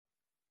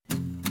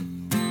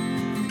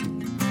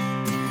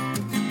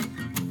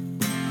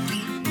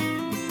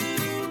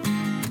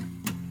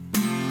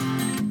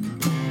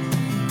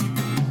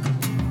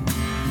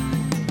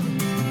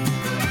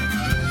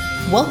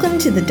Welcome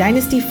to the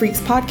Dynasty Freaks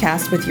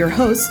podcast with your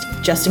host,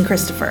 Justin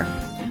Christopher.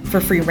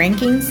 For free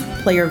rankings,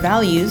 player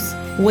values,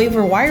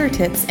 waiver wire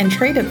tips, and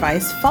trade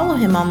advice, follow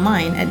him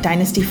online at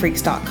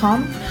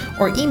dynastyfreaks.com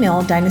or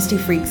email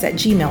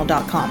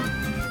dynastyfreaks@gmail.com.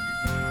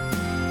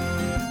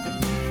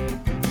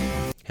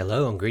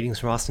 Hello and greetings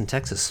from Austin,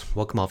 Texas.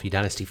 Welcome all of you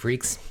Dynasty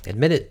Freaks.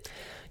 Admit it,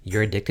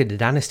 you're addicted to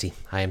Dynasty.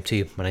 I am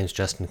too. My name is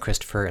Justin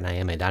Christopher and I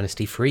am a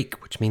Dynasty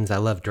Freak, which means I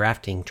love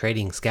drafting,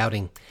 trading,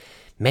 scouting,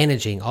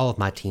 managing all of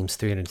my teams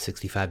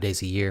 365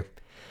 days a year.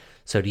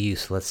 So do you,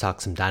 so let's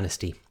talk some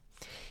Dynasty.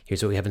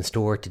 Here's what we have in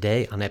store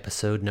today on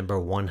episode number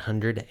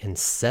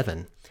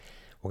 107.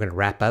 We're going to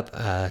wrap up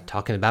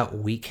talking about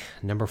week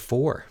number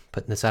 4,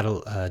 putting this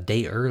out a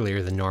day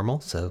earlier than normal.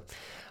 So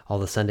all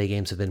the Sunday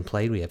games have been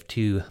played. We have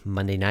 2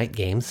 Monday night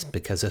games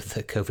because of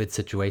the COVID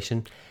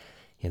situation.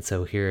 And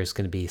so here's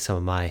going to be some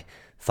of my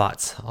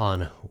thoughts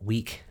on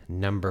week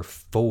number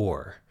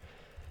 4.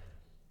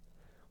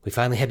 We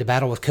finally had to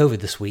battle with COVID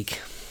this week.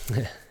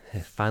 It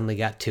finally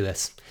got to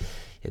us.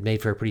 It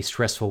made for a pretty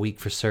stressful week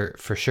for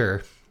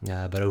sure.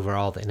 But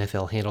overall, the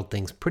NFL handled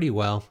things pretty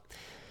well.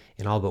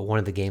 And all but one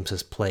of the games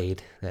was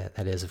played.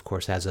 That is, of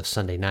course, as of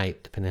Sunday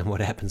night, depending on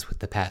what happens with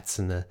the Pats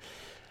and the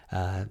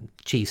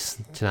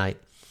Chiefs tonight.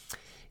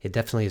 It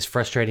definitely is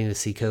frustrating to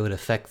see COVID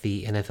affect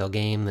the NFL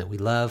game that we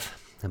love.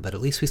 But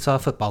at least we saw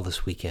football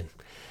this weekend.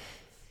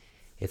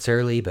 It's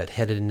early, but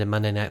headed into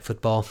Monday Night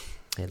Football.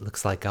 It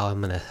looks like I'm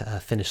going to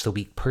finish the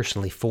week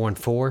personally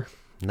 4-4.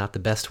 Not the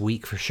best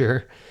week for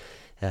sure.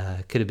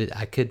 I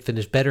could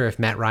finish better if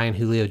Matt Ryan,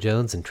 Julio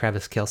Jones, and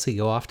Travis Kelce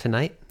go off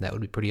tonight. That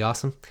would be pretty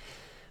awesome.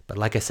 But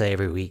like I say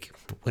every week,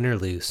 win or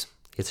lose,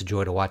 it's a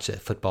joy to watch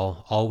that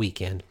football all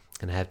weekend.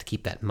 And I have to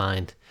keep that in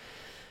mind,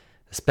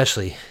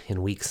 especially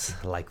in weeks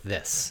like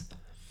this.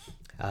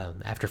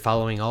 After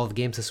following all of the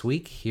games this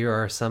week, here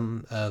are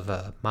some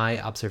of my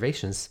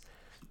observations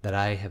that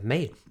I have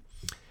made.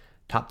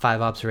 Top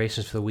 5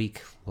 observations for the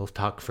week. We'll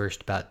talk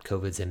first about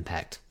COVID's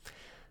impact.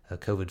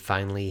 COVID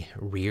finally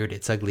reared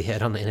its ugly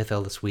head on the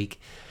NFL this week.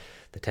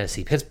 The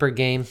Tennessee-Pittsburgh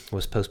game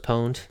was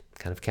postponed,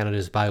 kind of counted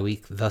as a bye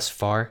week thus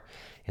far.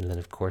 And then,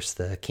 of course,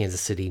 the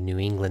Kansas City-New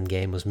England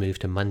game was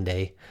moved to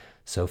Monday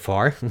so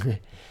far.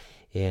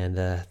 And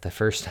the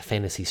first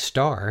fantasy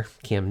star,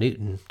 Cam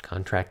Newton,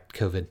 contracted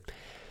COVID.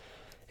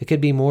 It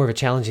could be more of a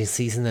challenging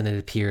season than it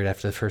appeared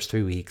after the first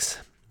 3 weeks.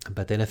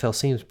 But the NFL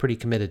seems pretty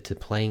committed to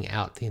playing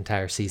out the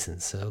entire season.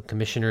 So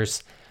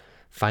commissioners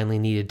finally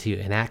needed to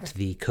enact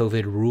the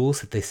COVID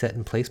rules that they set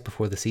in place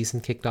before the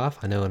season kicked off.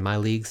 I know in my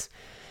leagues,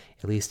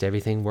 at least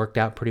everything worked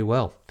out pretty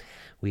well.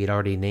 We had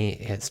already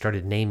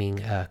started naming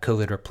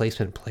COVID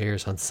replacement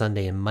players on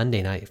Sunday and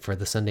Monday night for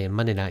the Sunday and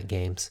Monday night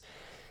games.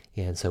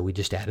 And so we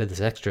just added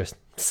this extra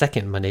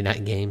second Monday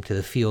night game to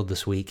the field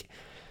this week.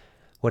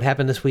 What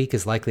happened this week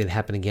is likely to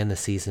happen again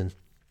this season.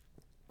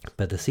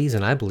 But the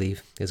season, I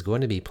believe, is going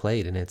to be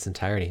played in its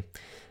entirety.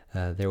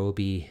 There will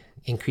be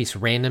increased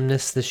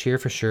randomness this year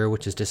for sure,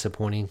 which is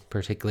disappointing,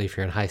 particularly if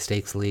you're in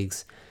high-stakes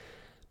leagues.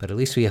 But at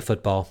least we have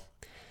football.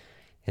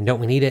 And don't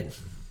we need it?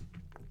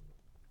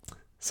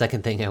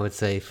 Second thing I would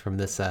say from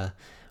this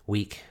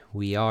week,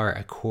 we are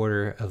a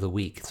quarter of the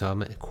week. So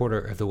I'm a quarter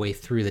of the way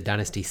through the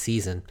Dynasty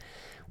season,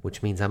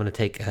 which means I'm going to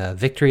take a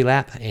victory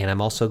lap, and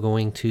I'm also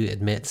going to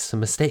admit some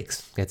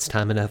mistakes. It's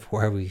time enough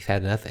where we've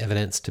had enough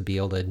evidence to be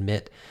able to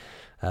admit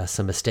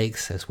some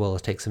mistakes as well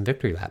as take some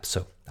victory laps.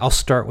 So I'll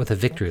start with the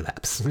victory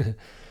laps.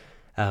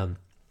 I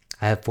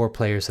have 4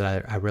 players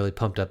that I really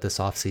pumped up this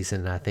offseason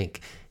and I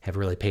think have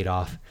really paid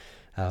off.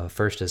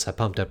 First is I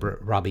pumped up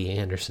Robbie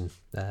Anderson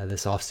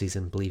this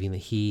offseason, believing that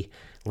he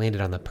landed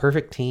on the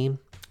perfect team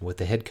with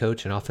the head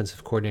coach and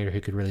offensive coordinator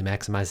who could really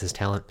maximize his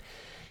talent.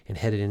 And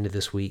headed into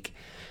this week,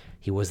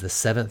 he was the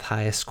 7th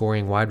highest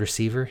scoring wide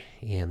receiver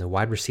and the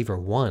wide receiver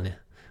 1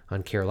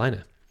 on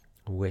Carolina,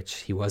 which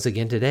he was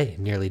again today,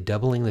 nearly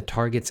doubling the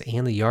targets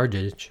and the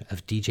yardage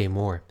of DJ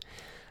Moore.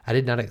 I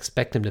did not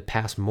expect him to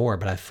pass Moore,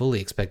 but I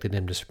fully expected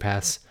him to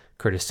surpass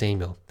Curtis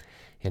Samuel,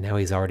 and now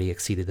he's already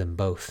exceeded them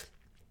both.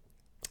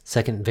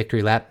 Second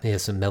victory lap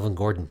is Melvin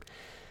Gordon.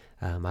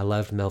 I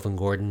loved Melvin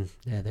Gordon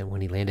that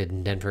when he landed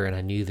in Denver, and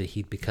I knew that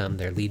he'd become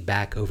their lead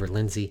back over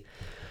Lindsey.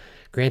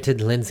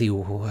 Granted, Lindsey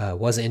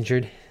was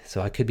injured,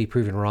 so I could be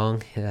proven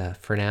wrong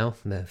for now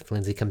if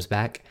Lindsey comes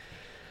back.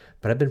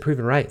 But I've been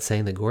proven right,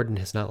 saying that Gordon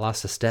has not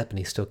lost a step and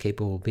he's still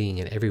capable of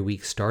being an every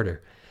week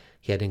starter.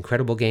 He had an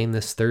incredible game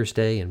this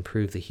Thursday and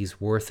proved that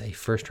he's worth a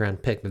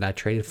first-round pick that I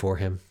traded for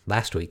him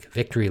last week.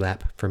 Victory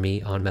lap for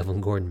me on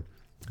Melvin Gordon.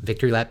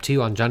 Victory lap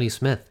 2 on Johnny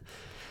Smith.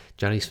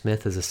 Johnny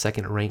Smith is a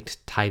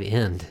second-ranked tight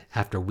end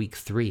after week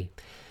 3.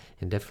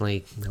 And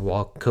definitely,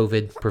 while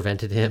COVID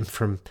prevented him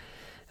from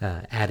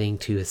adding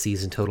to his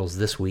season totals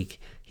this week,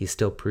 he's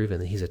still proven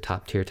that he's a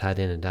top-tier tight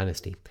end in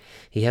Dynasty.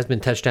 He has been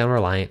touchdown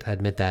reliant, I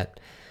admit that.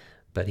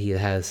 But he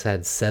has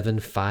had 7,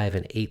 5,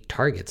 and 8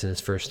 targets in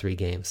his first 3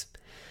 games.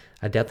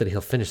 I doubt that he'll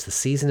finish the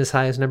season as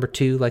high as number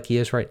 2 like he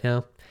is right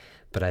now,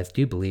 but I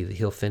do believe that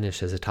he'll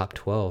finish as a top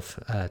 12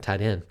 tight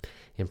end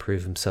and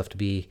prove himself to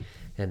be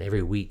an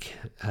every week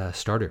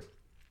starter.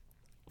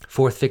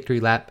 Fourth victory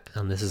lap,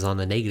 and this is on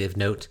the negative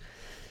note,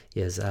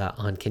 is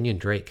on Kenyon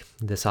Drake.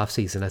 This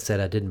offseason, I said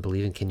I didn't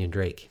believe in Kenyon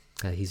Drake.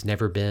 He's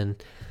never been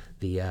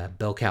the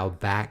bell cow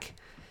back,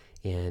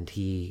 and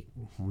he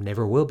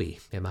never will be,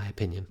 in my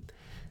opinion.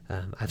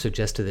 I've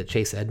suggested that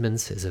Chase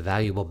Edmonds is a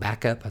valuable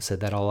backup. I've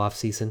said that all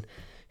offseason,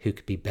 who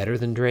could be better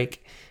than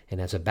Drake. And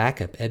as a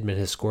backup, Edmonds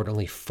has scored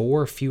only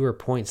 4 fewer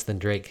points than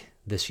Drake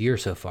this year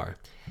so far,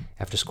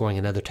 after scoring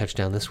another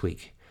touchdown this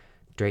week.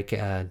 Drake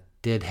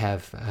did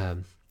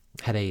have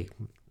had a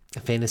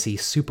fantasy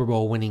Super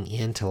Bowl winning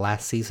end to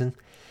last season.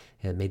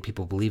 It made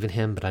people believe in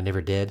him, but I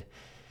never did.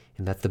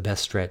 And that's the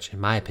best stretch,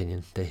 in my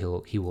opinion, that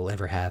he will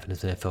ever have in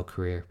his NFL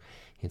career.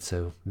 And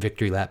so,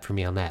 victory lap for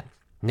me on that.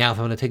 Now, if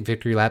I'm going to take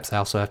victory laps, I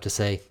also have to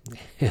say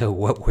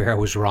where I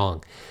was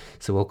wrong.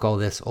 So we'll call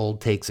this old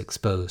takes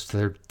exposed.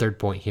 Third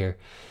point here.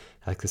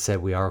 Like I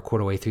said, we are a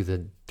quarter way through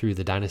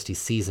the dynasty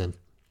season,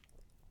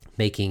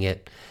 making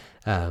it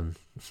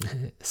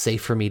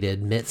safe for me to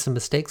admit some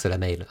mistakes that I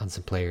made on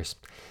some players.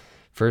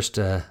 First,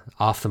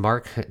 off the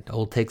mark,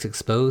 old takes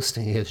exposed,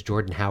 is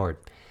Jordan Howard.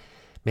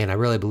 Man, I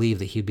really believe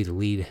that he'd be the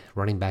lead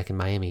running back in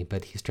Miami,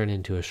 but he's turned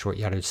into a short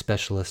yardage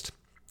specialist,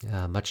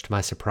 much to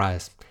my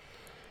surprise.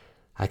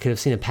 I could have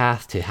seen a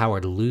path to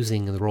Howard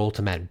losing the role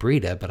to Matt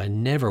Breida, but I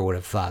never would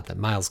have thought that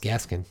Myles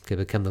Gaskin could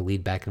become the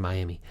lead back in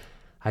Miami.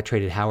 I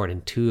traded Howard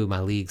in 2 of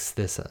my leagues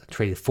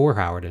traded for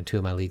Howard in 2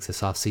 of my leagues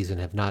this offseason.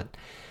 Have not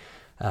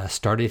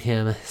started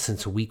him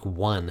since week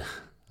 1.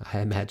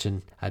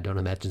 I don't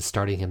imagine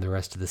starting him the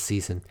rest of the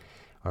season,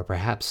 or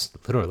perhaps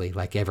literally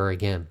like ever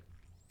again.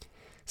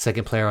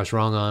 Second player I was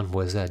wrong on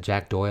was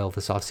Jack Doyle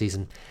this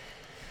offseason.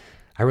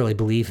 I really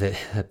believe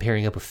that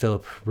pairing up with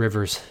Phillip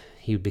Rivers,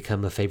 he would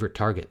become a favorite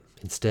target.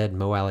 Instead,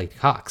 Mo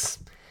Alley-Cox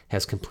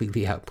has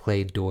completely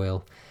outplayed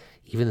Doyle.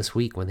 Even this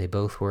week, when they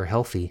both were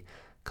healthy,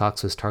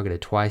 Cox was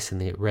targeted twice in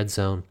the red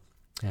zone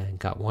and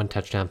got 1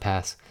 touchdown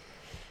pass.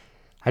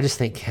 I just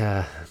think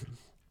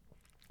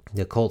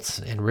the Colts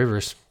and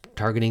Rivers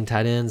targeting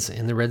tight ends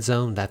in the red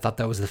zone, I thought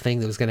that was the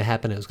thing that was going to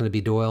happen. It was going to be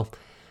Doyle,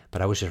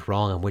 but I was just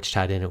wrong on which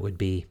tight end it would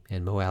be,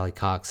 and Mo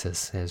Alley-Cox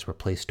has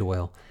replaced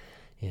Doyle,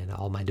 and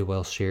all my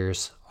Doyle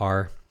shares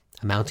are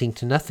amounting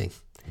to nothing.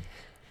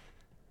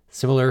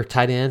 Similar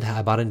tight end,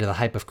 I bought into the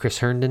hype of Chris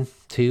Herndon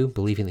too,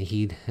 believing that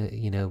he'd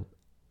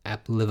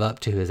live up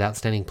to his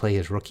outstanding play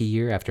his rookie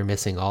year after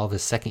missing all of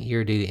his second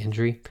year due to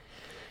injury.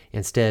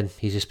 Instead,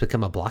 he's just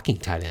become a blocking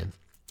tight end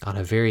on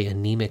a very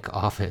anemic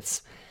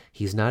offense.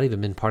 He's not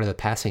even been part of the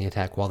passing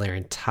attack while their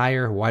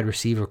entire wide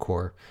receiver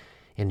core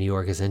in New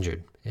York is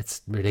injured.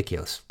 It's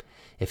ridiculous.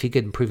 If he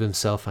could improve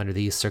himself under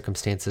these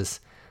circumstances,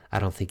 I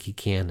don't think he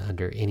can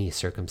under any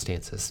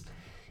circumstances.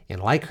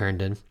 And like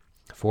Herndon,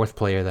 fourth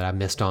player that I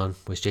missed on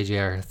was J.J.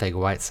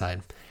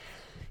 Arcega-Whiteside.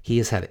 He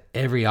has had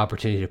every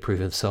opportunity to prove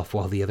himself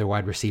while the other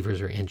wide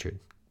receivers are injured,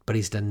 but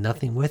he's done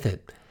nothing with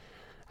it.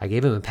 I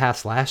gave him a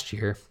pass last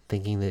year,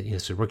 thinking that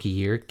it's a rookie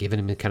year, giving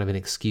him kind of an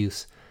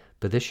excuse.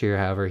 But this year,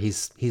 however,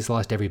 he's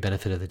lost every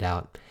benefit of the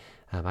doubt.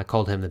 I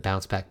called him the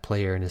bounce-back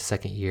player in his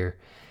second year,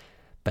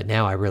 but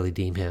now I really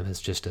deem him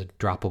as just a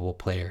droppable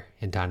player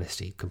in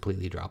Dynasty,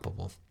 completely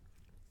droppable.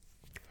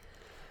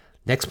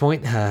 Next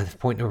point,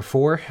 point number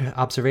 4,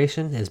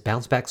 observation, is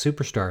bounce-back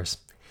superstars.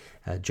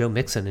 Joe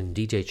Mixon and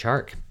DJ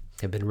Chark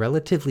have been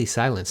relatively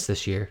silenced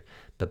this year,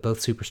 but both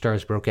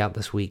superstars broke out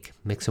this week.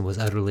 Mixon was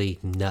utterly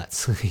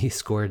nuts. He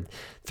scored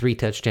 3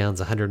 touchdowns,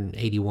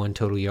 181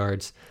 total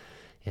yards,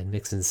 and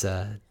Mixon's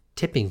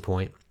tipping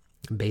point,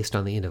 based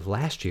on the end of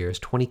last year, is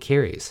 20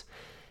 carries.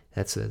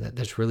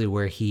 That's really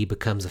where he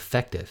becomes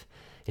effective,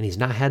 and he's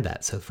not had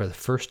that. So for the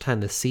first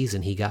time this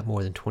season, he got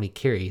more than 20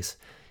 carries,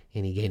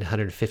 and he gained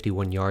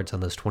 151 yards on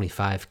those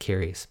 25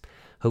 carries.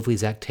 Hopefully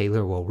Zach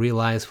Taylor will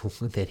realize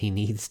that he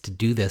needs to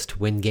do this to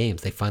win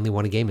games. They finally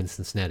won a game in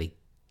Cincinnati.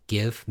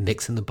 Give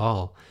Mixon the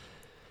ball.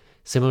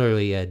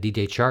 Similarly,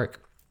 DJ Chark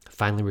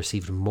finally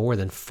received more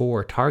than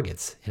 4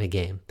 targets in a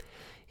game.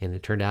 And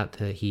it turned out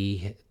that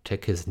he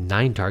took his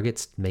 9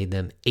 targets, made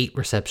them 8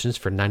 receptions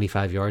for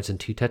 95 yards and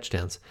 2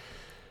 touchdowns.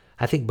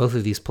 I think both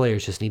of these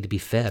players just need to be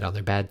fed on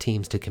their bad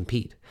teams to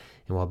compete.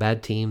 And while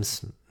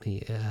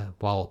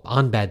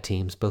on bad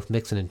teams, both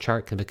Mixon and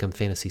Chark can become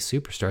fantasy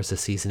superstars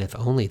this season if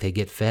only they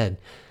get fed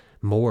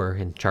more,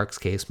 in Chark's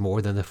case,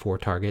 more than the 4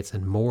 targets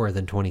and more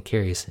than 20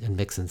 carries in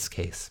Mixon's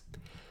case.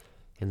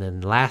 And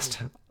then last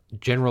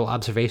general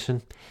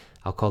observation,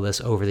 I'll call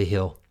this over the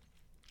hill.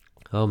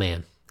 Oh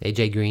man,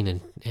 A.J.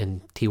 Green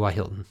and T.Y.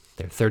 Hilton.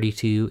 They're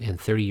 32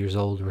 and 30 years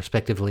old,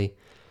 respectively.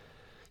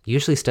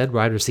 Usually stud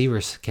wide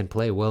receivers can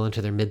play well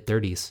into their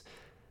mid-30s,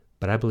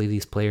 but I believe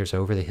these players are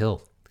over the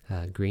hill.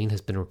 Green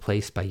has been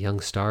replaced by young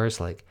stars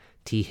like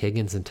T.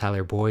 Higgins and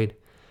Tyler Boyd,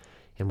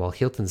 and while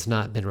Hilton's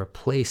not been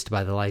replaced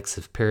by the likes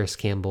of Paris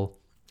Campbell,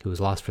 who was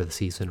lost for the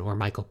season, or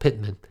Michael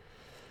Pittman,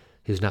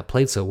 who's not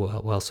played so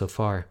well so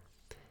far,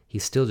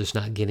 he's still just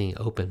not getting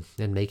open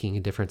and making a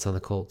difference on the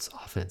Colts'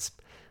 offense.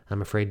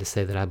 I'm afraid to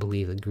say that I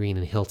believe that Green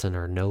and Hilton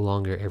are no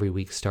longer every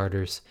week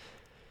starters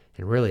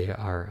and really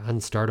are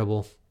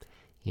unstartable.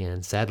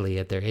 And sadly,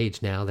 at their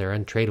age now, they're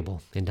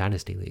untradeable in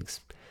dynasty leagues.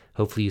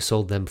 Hopefully you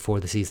sold them before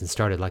the season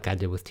started like I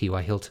did with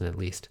T.Y. Hilton at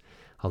least,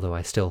 although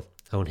I still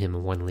own him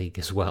in one league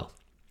as well.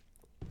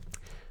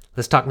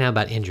 Let's talk now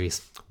about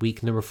injuries.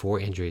 Week number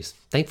 4 injuries.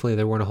 Thankfully,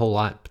 there weren't a whole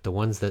lot, but the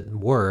ones that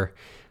were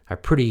are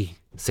pretty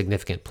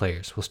significant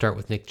players. We'll start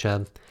with Nick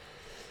Chubb.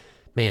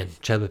 Man,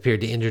 Chubb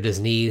appeared to injure his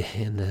knee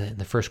in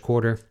the first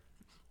quarter.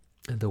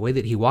 The way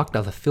that he walked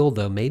off the field,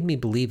 though, made me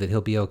believe that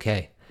he'll be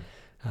okay.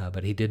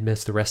 But he did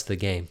miss the rest of the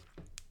game.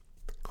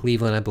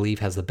 Cleveland, I believe,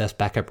 has the best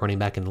backup running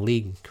back in the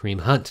league,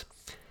 Kareem Hunt.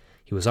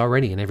 He was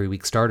already an every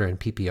week starter in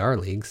PPR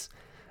leagues.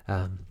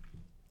 And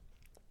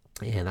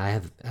I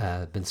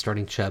have been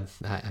starting Chubb.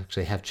 I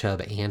actually have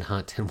Chubb and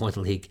Hunt in one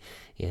league,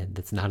 and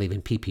it's not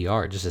even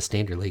PPR, just a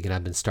standard league, and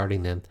I've been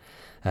starting them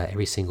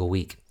every single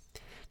week.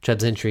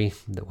 Chubb's injury,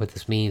 what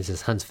this means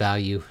is Hunt's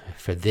value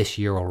for this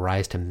year will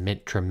rise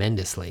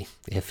tremendously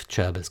if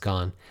Chubb is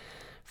gone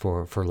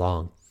for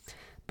long.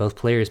 Both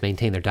players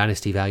maintain their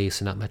dynasty value,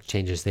 so not much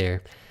changes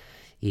there,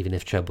 even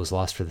if Chubb was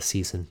lost for the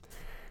season.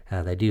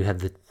 They do have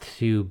the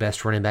 2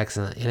 best running backs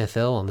in the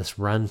NFL on this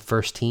run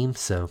first team,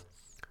 so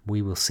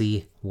we will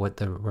see what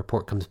the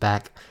report comes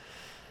back.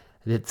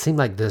 It seemed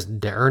like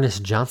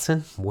D'Ernest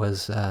Johnson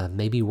was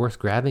maybe worth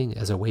grabbing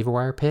as a waiver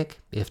wire pick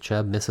if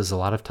Chubb misses a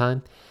lot of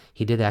time.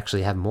 He did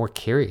actually have more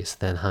carries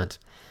than Hunt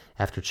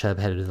after Chubb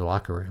headed to the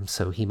locker room,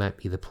 so he might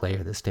be the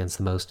player that stands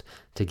the most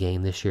to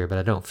gain this year, but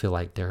I don't feel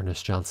like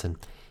D'Ernest Johnson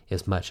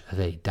is much of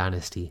a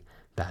dynasty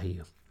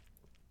value.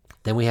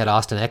 Then we had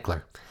Austin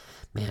Eckler.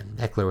 Man,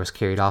 Eckler was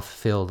carried off the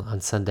field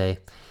on Sunday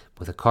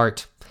with a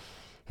cart.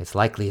 It's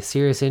likely a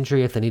serious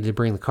injury if they need to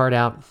bring the cart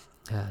out.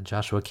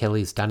 Joshua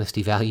Kelly's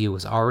dynasty value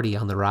was already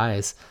on the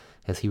rise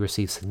as he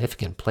received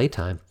significant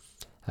playtime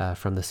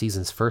from the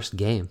season's first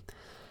game.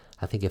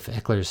 I think if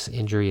Eckler's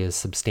injury is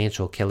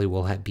substantial, Kelly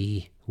will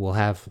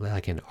have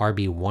like an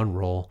RB1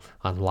 role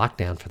on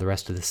lockdown for the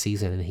rest of the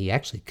season, and he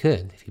actually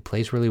could, if he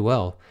plays really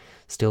well,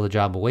 steal the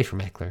job away from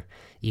Eckler,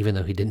 even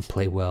though he didn't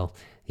play well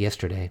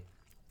yesterday.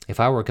 If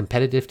I were a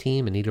competitive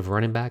team in need of a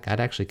running back, I'd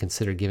actually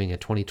consider giving a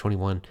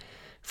 2021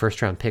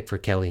 first-round pick for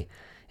Kelly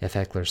if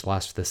Eckler's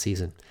lost for the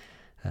season.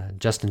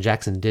 Justin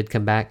Jackson did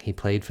come back. He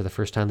played for the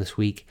first time this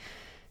week.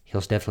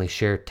 He'll definitely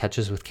share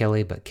touches with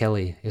Kelly, but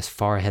Kelly is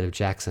far ahead of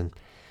Jackson.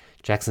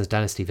 Jackson's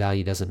dynasty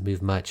value doesn't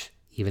move much,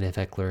 even if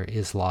Eckler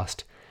is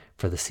lost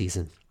for the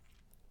season.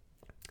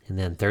 And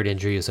then third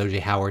injury is O.J.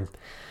 Howard.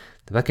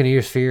 The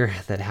Buccaneers fear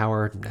that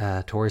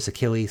Howard tore his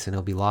Achilles and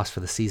he'll be lost for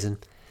the season.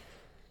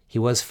 He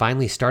was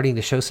finally starting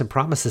to show some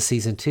promise this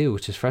season too,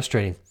 which is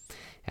frustrating.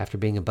 After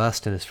being a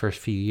bust in his first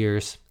few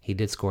years, he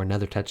did score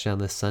another touchdown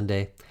this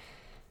Sunday.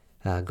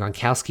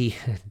 Gronkowski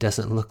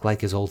doesn't look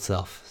like his old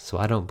self, so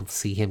I don't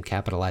see him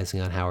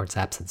capitalizing on Howard's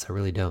absence. I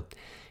really don't.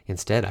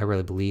 Instead, I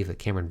really believe that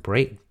Cameron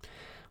Brate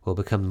will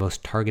become the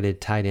most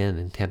targeted tight end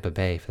in Tampa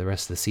Bay for the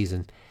rest of the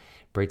season.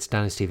 Brate's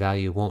dynasty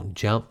value won't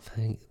jump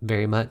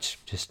very much,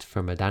 just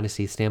from a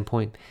dynasty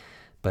standpoint,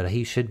 but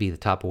he should be the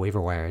top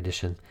waiver wire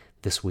addition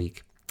this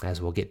week, as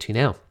we'll get to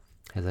now,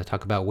 as I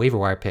talk about waiver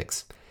wire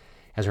picks.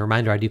 As a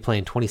reminder, I do play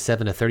in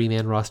 27 to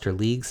 30-man roster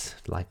leagues,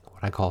 like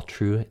what I call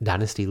true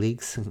dynasty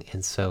leagues.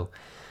 And so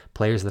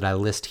players that I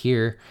list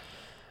here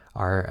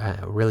are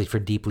really for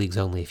deep leagues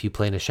only. If you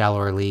play in a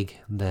shallower league,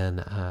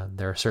 then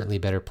there are certainly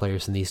better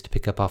players than these to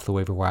pick up off the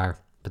waiver wire.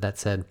 But that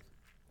said,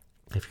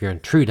 if you're in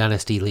true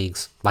dynasty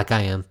leagues, like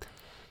I am,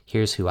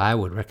 here's who I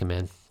would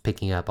recommend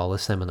picking up. I'll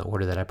list them in the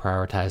order that I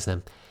prioritize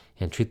them.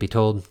 And truth be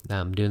told,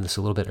 I'm doing this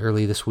a little bit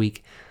early this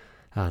week,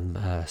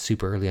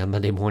 super early on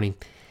Monday morning.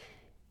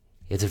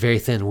 It's a very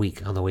thin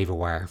week on the waiver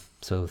wire,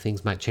 so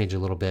things might change a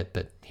little bit,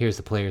 but here's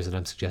the players that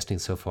I'm suggesting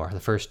so far. The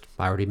first,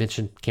 I already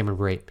mentioned, Cameron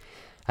Brate.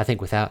 I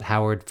think without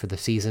Howard for the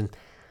season,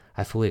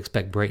 I fully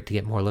expect Brate to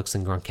get more looks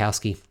than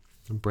Gronkowski.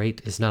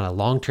 Brate is not a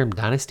long-term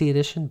dynasty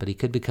addition, but he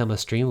could become a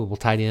streamable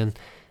tight end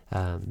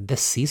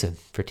this season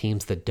for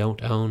teams that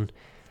don't own,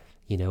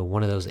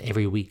 one of those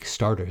every-week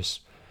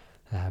starters.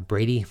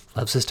 Brady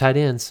loves his tight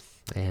ends,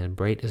 and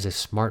Brate is a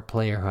smart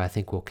player who I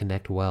think will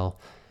connect well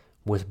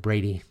with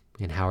Brady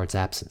in Howard's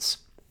absence.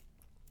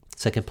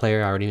 Second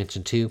player I already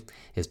mentioned too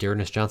is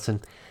D'Ernest Johnson.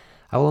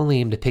 I will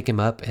only aim to pick him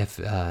up if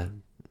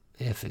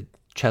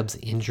Chubb's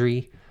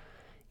injury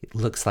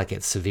looks like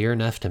it's severe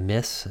enough to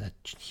miss a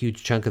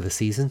huge chunk of the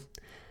season.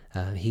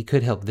 He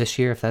could help this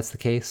year if that's the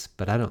case,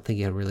 but I don't think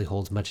it really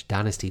holds much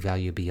dynasty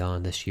value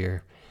beyond this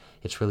year.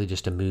 It's really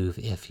just a move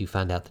if you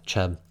find out that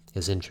Chubb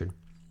is injured.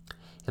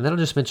 And then I'll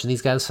just mention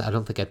these guys. I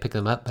don't think I'd pick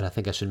them up, but I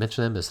think I should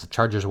mention them as the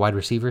Chargers wide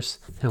receivers.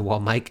 While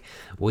Mike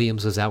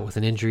Williams was out with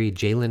an injury,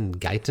 Jalen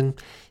Guyton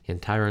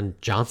and Tyron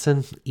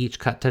Johnson each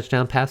caught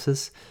touchdown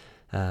passes,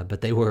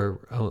 but they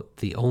were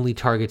the only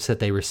targets that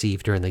they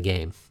received during the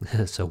game.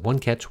 So one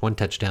catch, one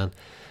touchdown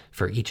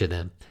for each of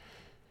them.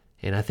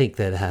 And I think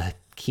that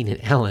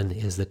Keenan Allen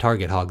is the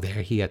target hog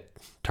there. He got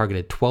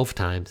targeted 12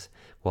 times,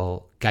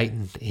 while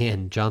Guyton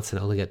and Johnson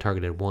only got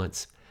targeted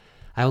once.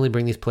 I only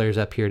bring these players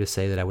up here to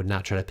say that I would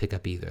not try to pick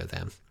up either of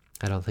them.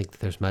 I don't think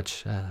that there's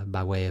much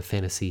by way of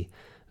fantasy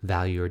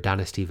value or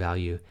dynasty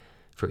value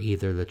for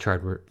either the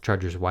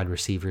Chargers wide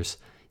receivers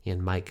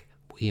in Mike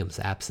Williams'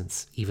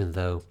 absence, even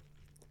though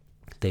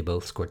They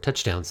both scored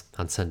touchdowns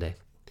on Sunday.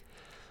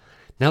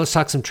 Now let's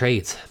talk some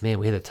trades. Man,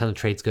 we had a ton of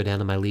trades go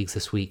down in my leagues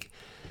this week.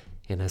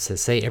 And as I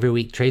say every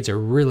week, trades are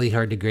really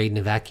hard to grade in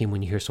a vacuum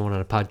when you hear someone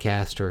on a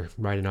podcast or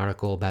write an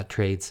article about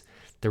trades.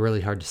 They're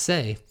really hard to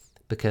say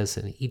because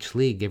in each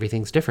league,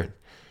 everything's different.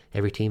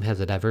 Every team has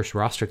a diverse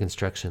roster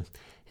construction.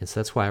 And so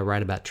that's why I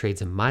write about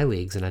trades in my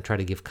leagues, and I try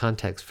to give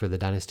context for the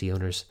Dynasty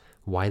owners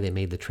why they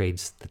made the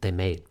trades that they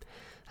made.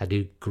 I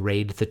do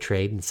grade the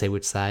trade and say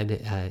which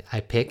side I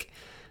pick,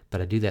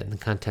 but I do that in the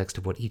context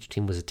of what each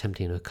team was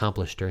attempting to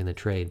accomplish during the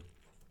trade.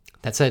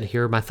 That said,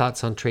 here are my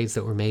thoughts on trades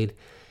that were made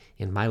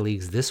in my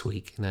leagues this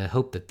week, and I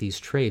hope that these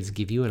trades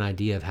give you an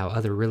idea of how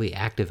other really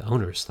active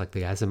owners, like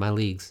the guys in my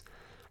leagues,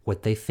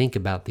 what they think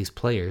about these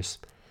players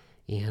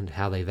and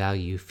how they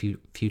value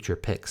future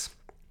picks.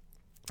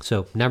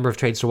 So, number of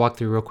trades to walk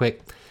through real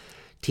quick.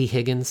 T.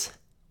 Higgins,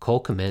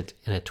 Cole Kmet,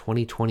 and a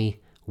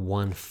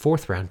 2021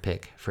 fourth-round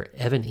pick for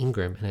Evan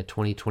Ingram and a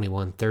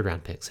 2021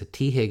 third-round pick. So,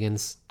 T.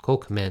 Higgins, Cole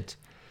Kmet,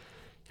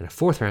 and a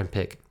fourth-round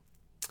pick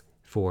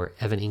for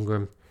Evan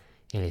Ingram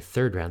and a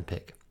third-round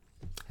pick.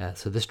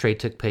 So this trade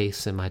took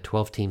place in my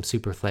 12-team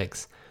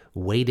Superflex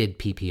weighted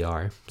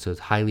PPR, so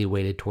it's highly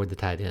weighted toward the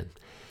tight end.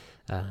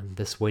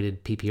 This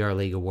weighted PPR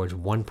league awards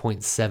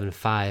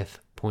 1.75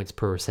 points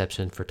per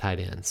reception for tight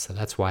ends, so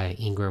that's why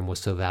Ingram was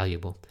so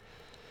valuable.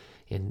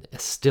 And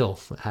still,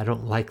 I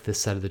don't like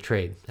this side of the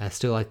trade. I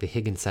still like the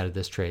Higgins side of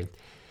this trade.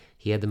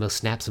 He had the most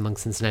snaps among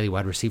Cincinnati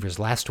wide receivers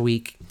last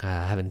week.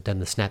 I haven't done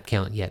the snap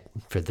count yet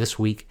for this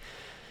week.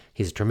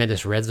 He's a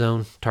tremendous red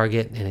zone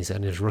target, and he's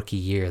in his rookie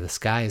year. The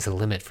sky is the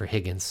limit for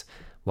Higgins,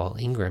 while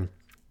Ingram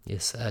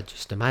is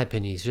just, in my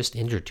opinion, he's just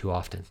injured too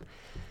often.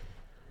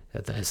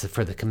 As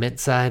for the Kmet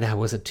side, I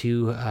wasn't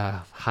too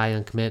high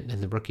on Kmet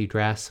in the rookie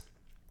drafts,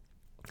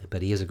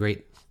 but he is a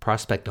great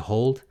prospect to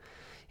hold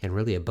and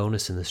really a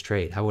bonus in this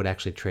trade. I would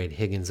actually trade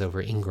Higgins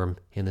over Ingram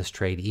in this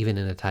trade, even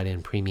in a tight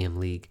end premium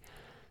league.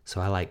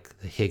 So I like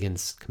the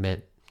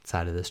Higgins-Kmet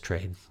side of this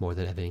trade more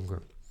than Evan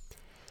Ingram.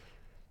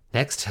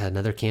 Next,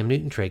 another Cam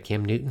Newton trade.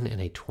 Cam Newton and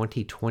a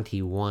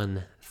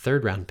 2021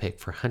 third-round pick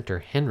for Hunter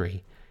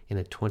Henry and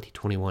a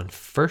 2021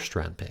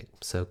 first-round pick.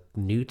 So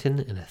Newton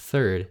and a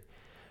third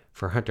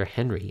for Hunter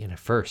Henry and a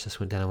first. This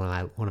went down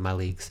in one of my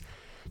leagues.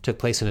 It took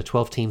place in a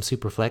 12-team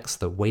Superflex,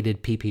 the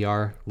weighted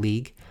PPR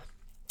league.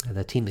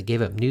 The team that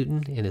gave up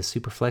Newton in his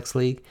Superflex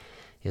league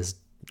is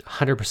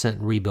 100%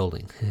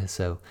 rebuilding.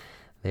 So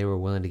they were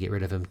willing to get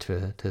rid of him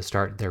to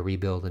start their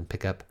rebuild and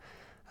pick up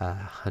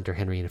Hunter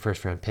Henry in a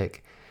first-round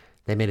pick.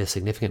 They made a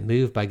significant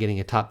move by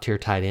getting a top-tier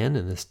tight end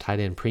in this tight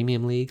end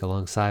premium league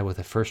alongside with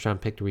a first-round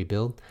pick to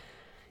rebuild.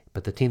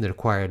 But the team that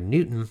acquired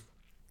Newton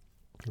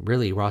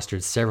really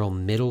rostered several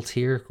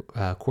middle-tier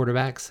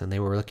quarterbacks, and they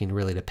were looking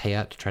really to pay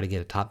up to try to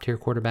get a top-tier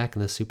quarterback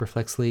in the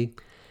Superflex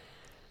league.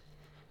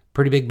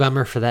 Pretty big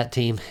bummer for that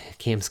team.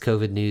 Cam's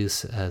COVID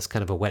news is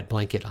kind of a wet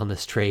blanket on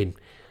this trade,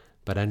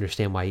 but I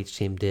understand why each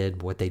team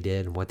did what they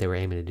did and what they were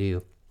aiming to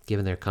do,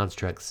 given their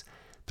constructs.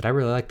 But I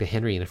really like the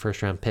Henry in a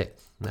first-round pick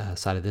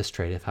side of this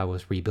trade. If I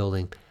was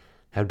rebuilding,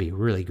 that would be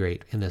really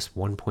great in this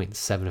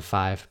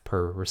 1.75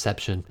 per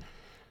reception.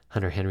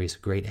 Hunter Henry's a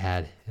great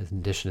add in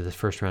addition to the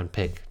first-round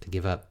pick to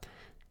give up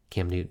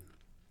Cam Newton.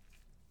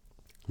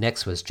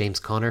 Next was James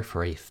Conner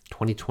for a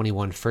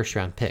 2021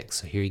 first-round pick.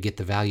 So here you get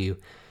the value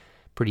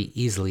pretty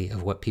easily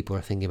of what people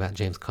are thinking about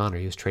James Conner.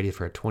 He was traded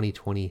for a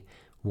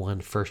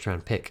 2021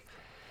 first-round pick.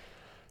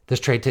 This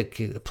trade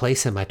took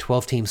place in my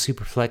 12-team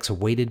Superflex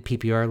weighted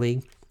PPR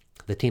league.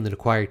 The team that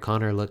acquired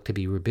Conner looked to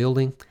be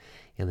rebuilding,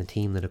 and the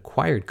team that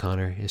acquired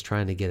Conner is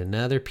trying to get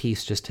another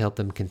piece just to help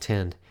them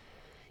contend.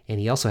 And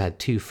he also had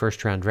 2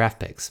 first-round draft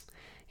picks,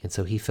 and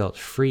so he felt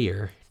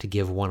freer to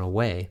give one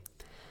away.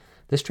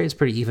 This trade's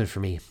pretty even for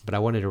me, but I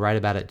wanted to write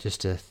about it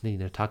just to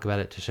talk about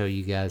it to show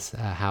you guys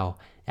how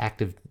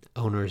active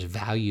owners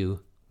value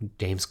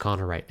James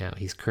Conner right now.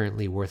 He's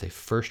currently worth a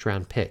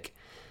first-round pick.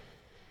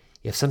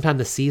 If sometime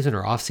this season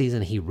or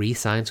off-season he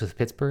re-signs with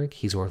Pittsburgh,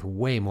 he's worth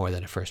way more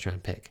than a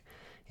first-round pick.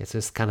 It's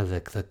just kind of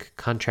the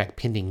contract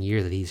pending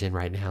year that he's in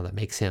right now that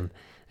makes him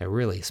a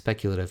really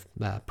speculative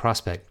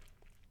prospect.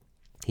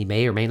 He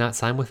may or may not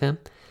sign with them,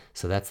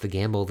 so that's the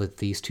gamble that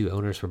these two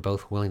owners were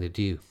both willing to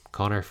do.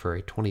 Conner for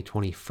a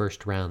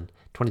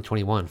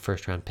 2021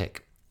 first-round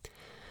pick.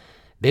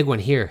 Big one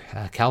here,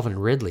 Calvin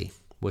Ridley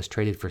was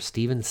traded for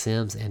Steven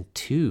Sims and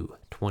 2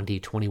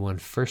 2021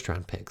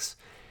 first-round picks.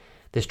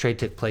 This trade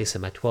took place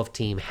in my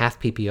 12-team half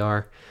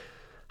PPR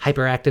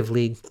hyperactive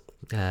league.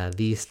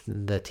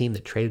 The team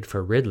that traded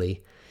for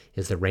Ridley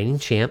is the reigning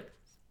champ,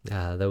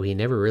 though he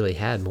never really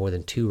had more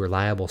than 2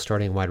 reliable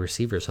starting wide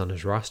receivers on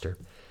his roster.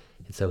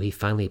 And so he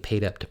finally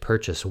paid up to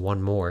purchase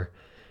one more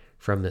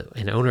from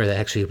an owner that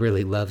actually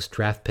really loves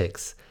draft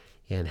picks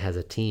and has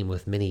a team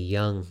with many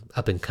young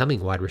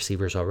up-and-coming wide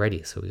receivers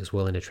already, so he was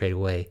willing to trade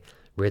away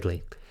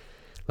Ridley.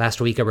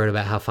 Last week I wrote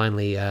about how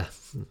finally I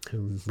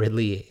moved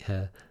Ridley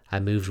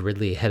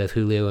ahead of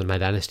Julio in my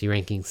dynasty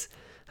rankings.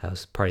 I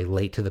was probably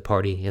late to the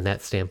party in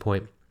that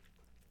standpoint.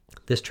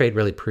 This trade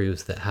really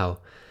proves that how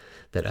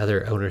that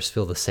other owners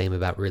feel the same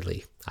about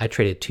Ridley. I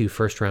traded 2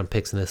 first-round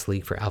picks in this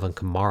league for Alvin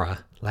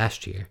Kamara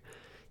last year,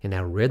 and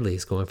now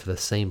Ridley's going for the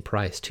same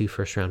price, 2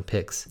 first-round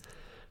picks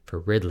for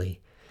Ridley.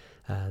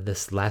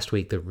 This last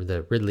week,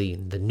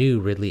 the new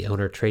Ridley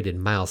owner traded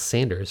Miles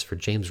Sanders for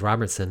James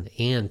Robinson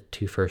and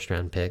 2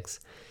 first-round picks,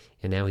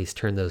 and now he's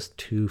turned those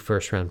 2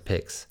 first-round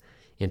picks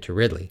into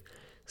Ridley.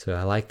 So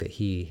I like that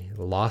he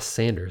lost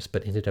Sanders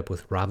but ended up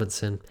with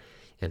Robinson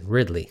and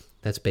Ridley.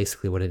 That's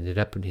basically what it ended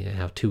up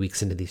now 2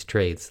 weeks into these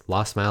trades.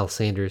 Lost Miles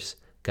Sanders,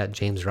 got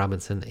James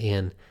Robinson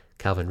and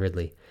Calvin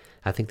Ridley.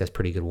 I think that's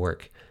pretty good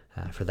work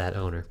for that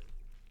owner.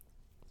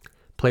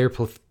 Player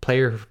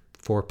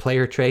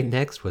trade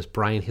next was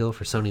Brian Hill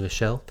for Sony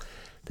Michel.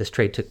 This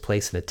trade took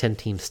place in a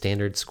 10-team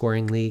standard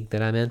scoring league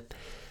that I'm in.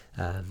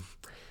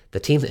 The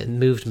team that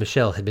moved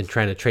Michel had been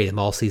trying to trade him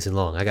all season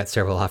long. I got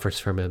several offers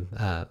from him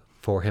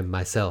for him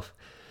myself,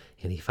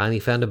 and he finally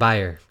found a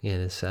buyer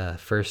in his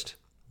first.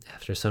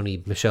 After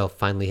Sony Michel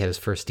finally had his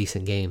first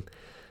decent game.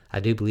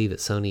 I do believe that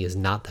Sony is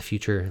not the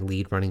future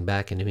lead running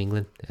back in New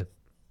England.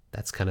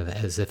 That's kind of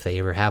as if they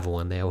ever have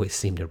one. They always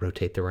seem to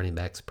rotate the running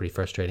backs. Pretty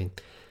frustrating.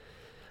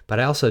 But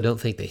I also don't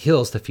think that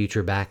Hill's the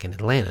future back in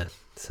Atlanta.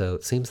 So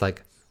it seems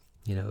like,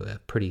 a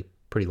pretty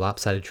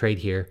lopsided trade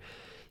here.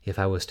 If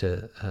I was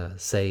to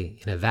say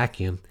in a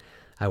vacuum,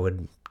 I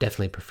would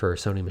definitely prefer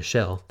Sony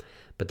Michel.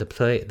 But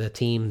the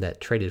team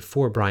that traded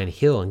for Brian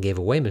Hill and gave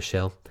away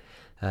Michel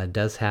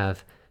does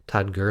have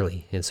Todd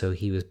Gurley, and so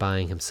he was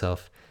buying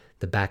himself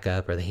the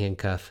backup or the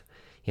handcuff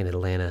in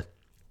Atlanta.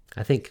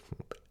 I think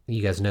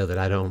you guys know that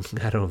I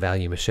don't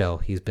value Michel.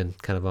 He's been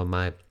kind of on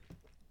my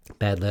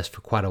bad list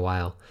for quite a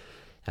while.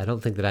 I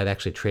don't think that I'd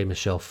actually trade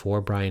Michel for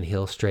Brian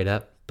Hill straight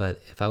up,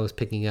 but if I was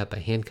picking up a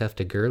handcuff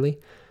to Gurley,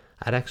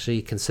 I'd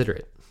actually consider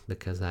it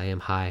because I am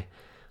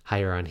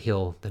higher on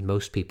Hill than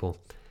most people,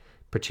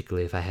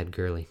 particularly if I had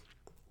Gurley.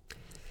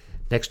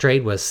 Next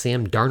trade was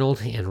Sam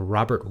Darnold and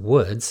Robert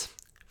Woods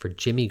for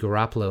Jimmy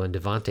Garoppolo and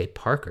Devontae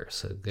Parker.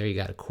 So there you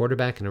got a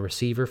quarterback and a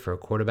receiver for a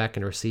quarterback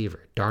and a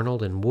receiver.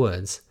 Darnold and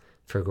Woods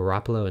for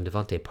Garoppolo and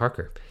Devontae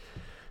Parker.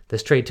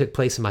 This trade took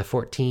place in my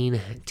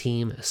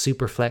 14-team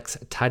Superflex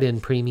tight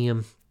end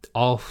premium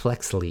all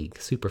flex league,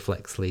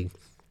 Superflex league.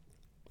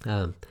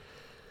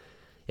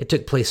 It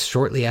took place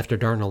shortly after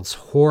Darnold's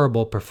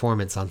horrible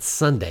performance on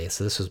Sunday.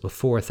 So this was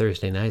before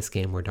Thursday night's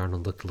game where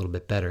Darnold looked a little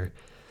bit better.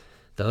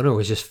 The owner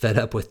was just fed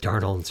up with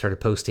Darnold and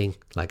started posting,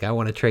 like, I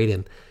want to trade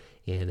him.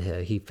 And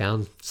he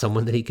found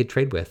someone that he could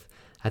trade with.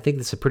 I think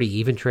this is a pretty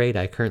even trade.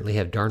 I currently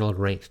have Darnold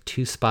ranked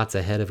 2 spots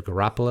ahead of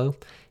Garoppolo,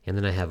 and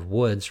then I have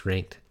Woods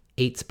ranked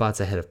 8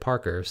 spots ahead of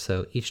Parker,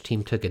 so each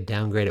team took a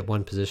downgrade at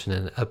one position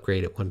and an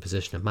upgrade at one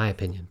position, in my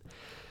opinion.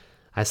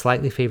 I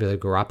slightly favor the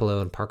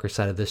Garoppolo and Parker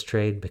side of this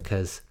trade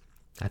because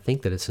I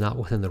think that it's not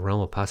within the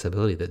realm of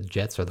possibility that the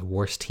Jets are the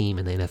worst team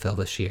in the NFL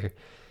this year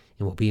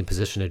and will be in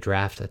position to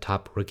draft a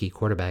top rookie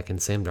quarterback in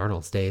Sam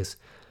Darnold's days.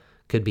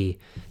 Could be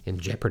in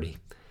jeopardy.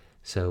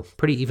 So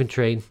pretty even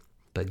trade,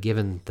 but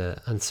given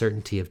the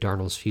uncertainty of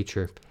Darnold's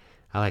future,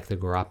 I like the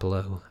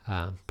Garoppolo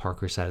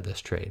Parker side of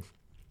this trade.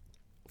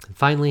 And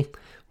finally,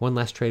 one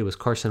last trade was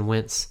Carson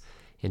Wentz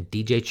and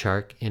DJ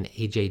Chark and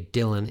A.J.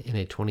 Dillon in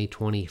a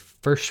 2020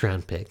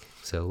 first-round pick.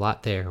 So a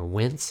lot there.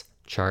 Wentz,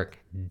 Chark,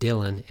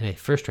 Dillon, and a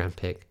first-round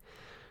pick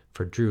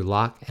for Drew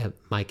Lock,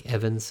 Mike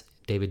Evans,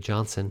 David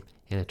Johnson,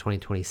 and a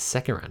 2020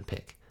 second-round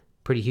pick.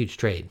 Pretty huge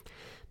trade.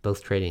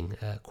 Both trading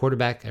a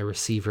quarterback, a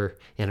receiver,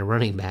 and a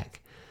running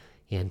back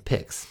and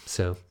picks.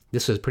 So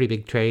this was a pretty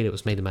big trade. It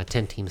was made in my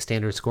 10-team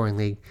standard scoring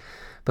league.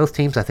 Both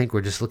teams, I think,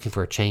 were just looking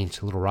for a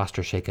change, a little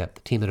roster shakeup.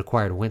 The team that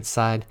acquired Wentz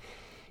side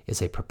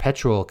is a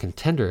perpetual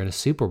contender and a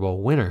Super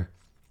Bowl winner,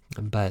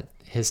 but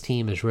his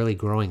team is really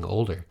growing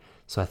older.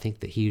 So I think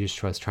that he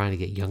just was trying to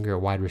get younger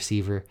at wide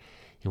receiver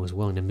and was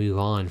willing to move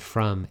on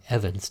from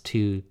Evans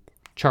to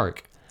Chark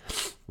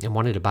and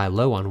wanted to buy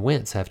low on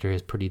Wentz after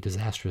his pretty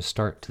disastrous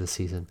start to the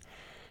season.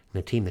 And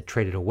the team that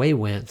traded away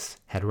Wentz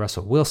had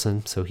Russell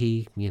Wilson, so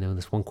he, in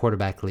this one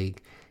quarterback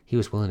league, he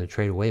was willing to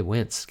trade away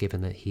Wentz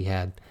given that he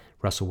had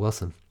Russell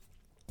Wilson.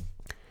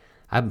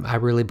 I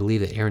really believe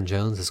that Aaron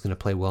Jones is going to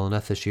play well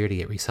enough this year to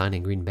get re-signed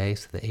in Green Bay,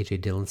 so the A.J.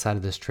 Dillon side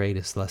of this trade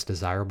is less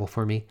desirable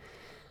for me.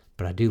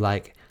 But I do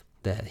like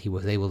that he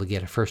was able to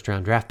get a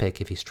first-round draft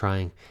pick if he's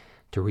trying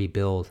to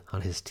rebuild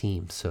on his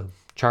team. So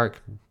Chark,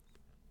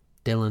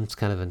 Dillon's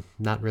kind of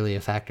not really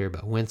a factor,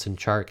 but Wentz and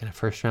Chark and a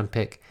first-round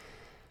pick,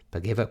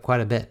 but gave up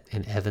quite a bit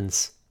in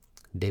Evans,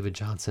 David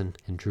Johnson,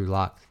 and Drew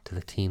Lock to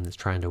the team that's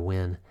trying to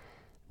win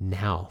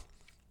now.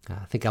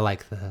 I think I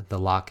like the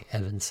Lock,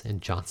 Evans,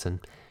 and Johnson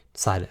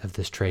side of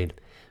this trade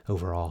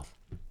overall.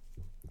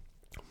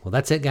 Well,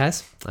 that's it,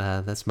 guys.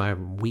 That's my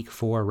week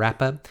 4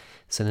 wrap-up.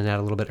 Sending out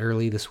a little bit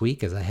early this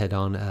week as I head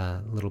on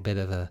a little bit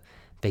of a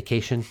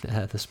vacation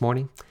this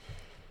morning.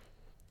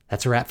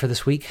 That's a wrap for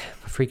this week.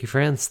 Freaky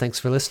friends, thanks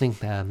for listening.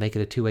 Make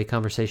it a two-way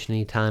conversation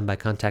anytime by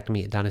contacting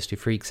me at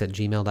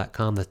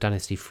dynastyfreaks@gmail.com. That's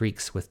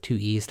dynastyfreaks with 2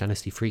 E's,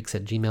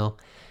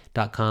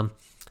 dynastyfreaks@gmail.com.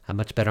 I'm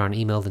much better on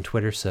email than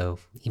Twitter, so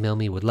email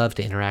me. Would love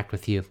to interact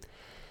with you.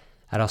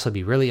 I'd also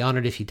be really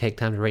honored if you take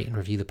time to rate and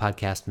review the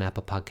podcast on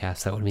Apple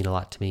Podcasts. That would mean a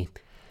lot to me.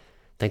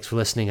 Thanks for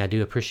listening. I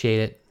do appreciate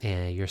it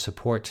and your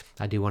support.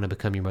 I do want to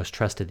become your most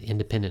trusted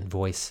independent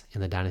voice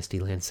in the Dynasty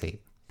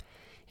landscape.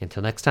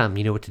 Until next time,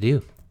 you know what to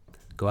do.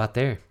 Go out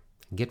there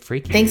and get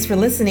freaky. Thanks for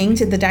listening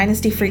to the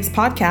Dynasty Freaks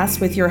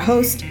podcast with your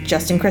host,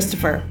 Justin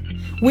Christopher.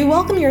 We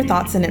welcome your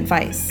thoughts and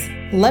advice.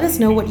 Let us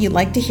know what you'd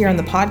like to hear on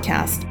the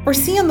podcast or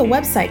see on the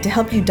website to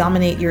help you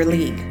dominate your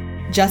league.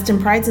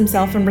 Justin prides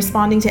himself in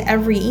responding to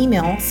every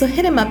email, so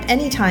hit him up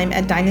anytime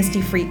at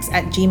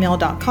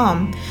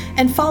dynastyfreaks@gmail.com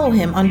and follow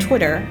him on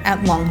Twitter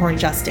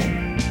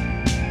 @LonghornJustin.